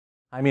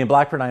I'm Ian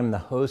Blackburn. I'm the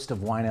host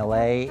of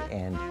WineLA,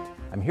 and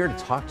I'm here to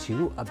talk to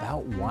you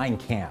about Wine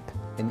Camp,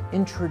 an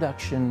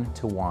introduction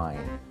to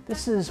wine.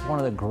 This is one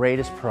of the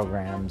greatest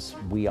programs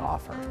we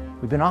offer.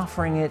 We've been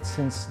offering it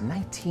since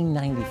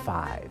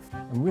 1995.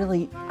 And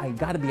really, I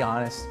gotta be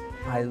honest,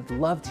 I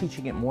love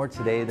teaching it more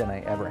today than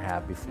I ever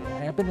have before.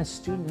 I've been a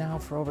student now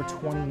for over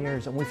 20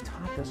 years, and we've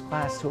taught this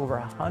class to over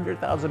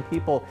 100,000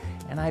 people,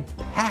 and I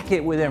pack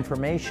it with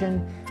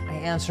information. I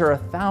answer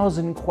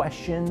 1,000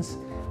 questions.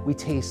 We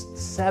taste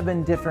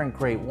 7 different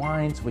great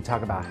wines. We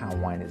talk about how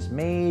wine is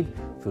made,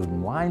 food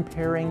and wine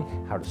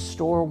pairing, how to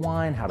store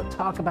wine, how to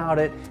talk about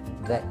it,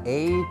 the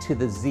A to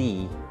the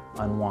Z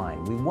on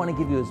wine. We want to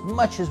give you as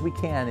much as we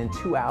can in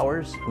 2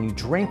 hours. When you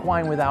drink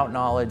wine without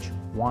knowledge,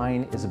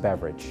 wine is a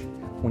beverage.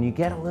 When you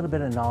get a little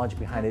bit of knowledge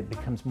behind it, it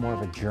becomes more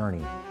of a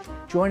journey.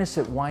 Join us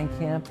at Wine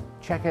Camp.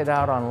 Check it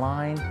out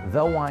online,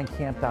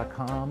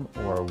 thewinecamp.com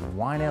or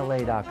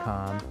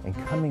winela.com.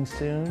 And coming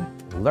soon,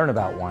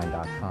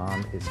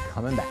 LearnAboutWine.com is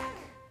coming back.